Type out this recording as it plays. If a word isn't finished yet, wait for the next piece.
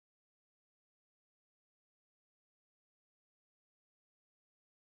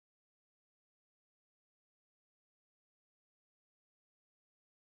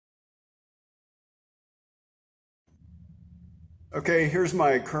Okay, here's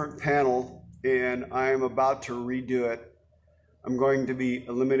my current panel, and I'm about to redo it. I'm going to be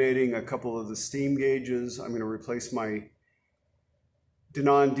eliminating a couple of the steam gauges. I'm going to replace my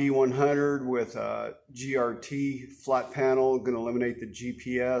Dynon D100 with a GRT flat panel. I'm going to eliminate the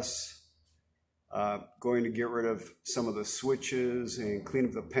GPS. Going to get rid of some of the switches and clean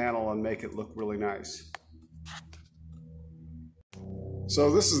up the panel and make it look really nice. So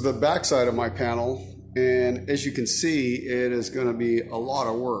this is the back side of my panel, and as you can see, it is going to be a lot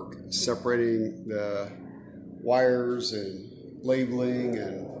of work separating the wires and labeling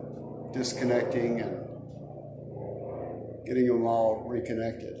and disconnecting and getting them all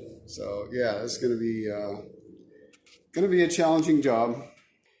reconnected. So yeah, it's going to be a challenging job.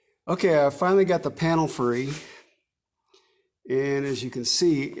 Okay, I finally got the panel free, and as you can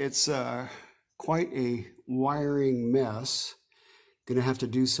see, it's quite a wiring mess. Gonna have to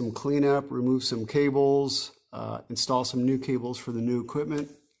do some cleanup, remove some cables, install some new cables for the new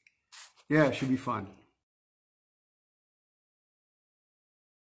equipment. Yeah, it should be fun.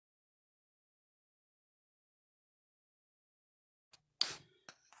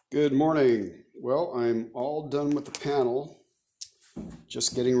 Good morning. Well, I'm all done with the panel.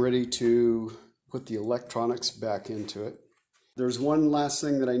 Just getting ready to put the electronics back into it. There's one last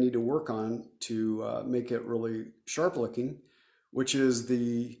thing that I need to work on to make it really sharp looking, which is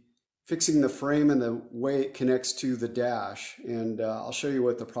fixing the frame and the way it connects to the dash. And I'll show you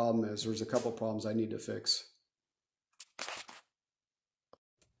what the problem is. There's a couple problems I need to fix.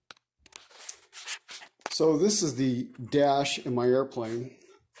 So this is the dash in my airplane.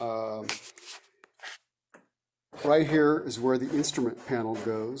 Right here is where the instrument panel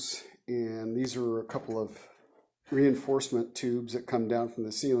goes, and these are a couple of reinforcement tubes that come down from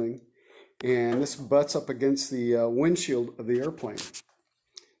the ceiling, and this butts up against the windshield of the airplane,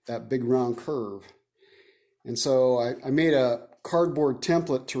 that big round curve. And so I made a cardboard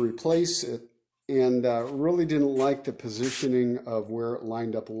template to replace it, and really didn't like the positioning of where it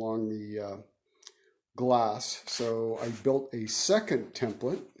lined up along the glass. So I built a second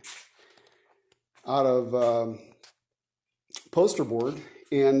template out of poster board,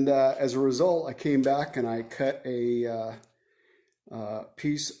 and as a result, I came back and I cut a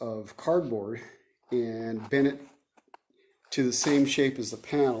piece of cardboard and bent it to the same shape as the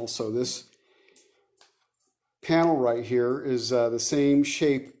panel. So this panel right here is the same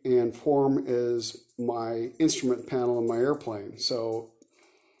shape and form as my instrument panel in my airplane. So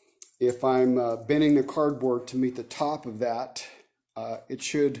if I'm bending the cardboard to meet the top of that, it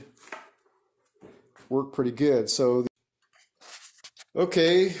should work pretty good. So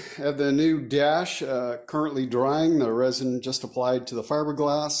okay, I have the new dash currently drying. The resin just applied to the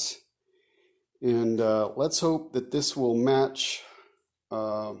fiberglass, and let's hope that this will match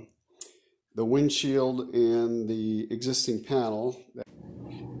the windshield and the existing panel.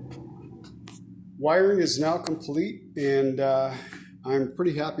 Wiring is now complete, and I'm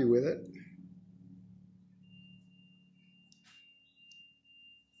pretty happy with it.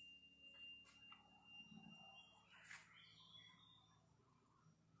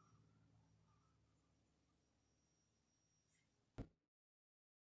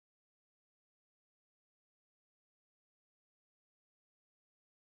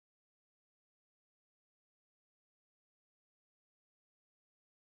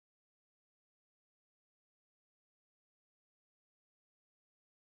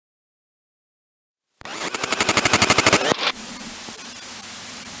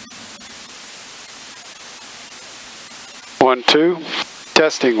 One, two.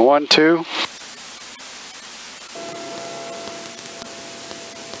 Testing, 1, 2.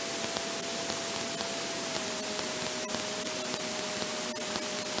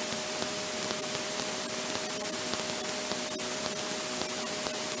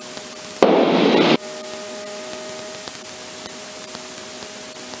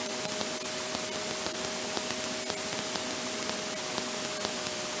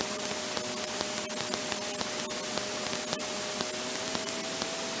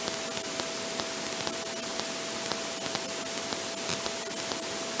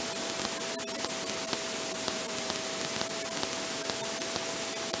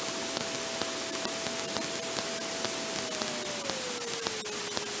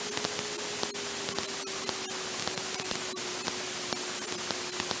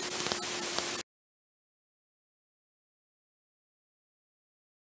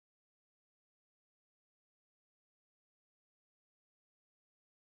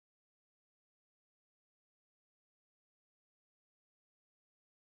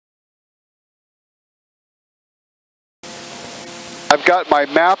 I've got my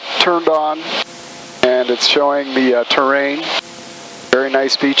map turned on, and it's showing the terrain. very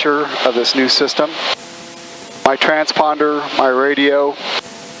nice feature of this new system. My transponder, my radio.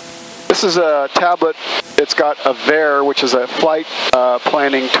 This is a tablet. It's got Avare, which is a flight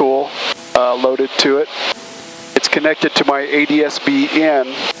planning tool loaded to it. It's connected to my ADS-B in.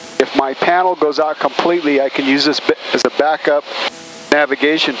 If my panel goes out completely, I can use this as a backup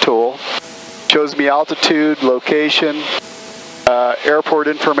navigation tool. Shows me altitude, location, airport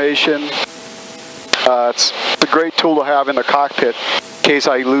information. It's a great tool to have in the cockpit in case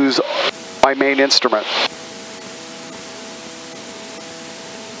I lose my main instrument.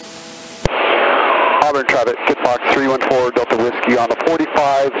 Auburn traffic, Kitfox 314 Delta Whiskey on the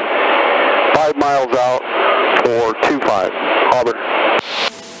 45, 5 miles out for 25, Auburn.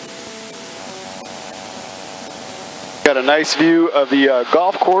 Got a nice view of the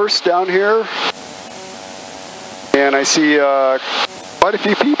golf course down here, and I see quite a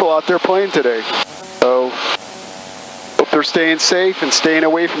few people out there playing today. So hope they're staying safe and staying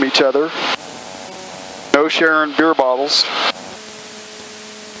away from each other. No sharing beer bottles.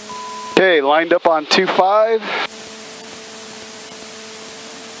 Okay, lined up on 25.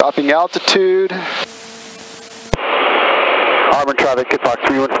 Stopping altitude. Auburn traffic, Kitfox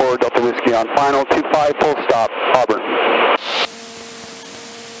 314 Delta Whiskey on final, 25, full stop, Auburn.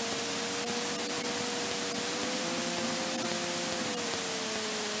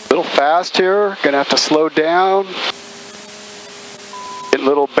 A little fast here, gonna have to slow down. Get a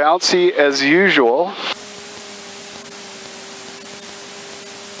little bouncy as usual.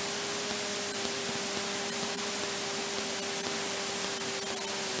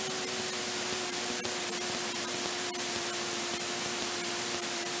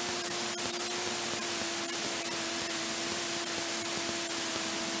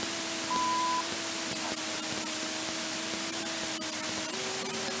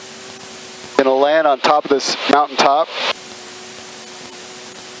 Gonna land on top of this mountaintop.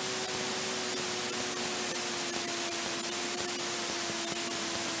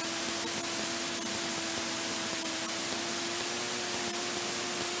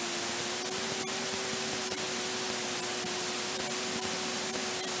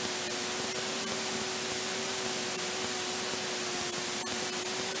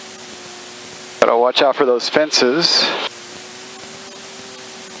 Gotta watch out for those fences.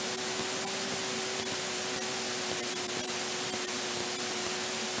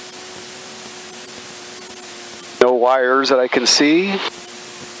 No wires that I can see.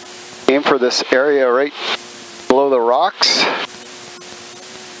 Aim for this area right below the rocks.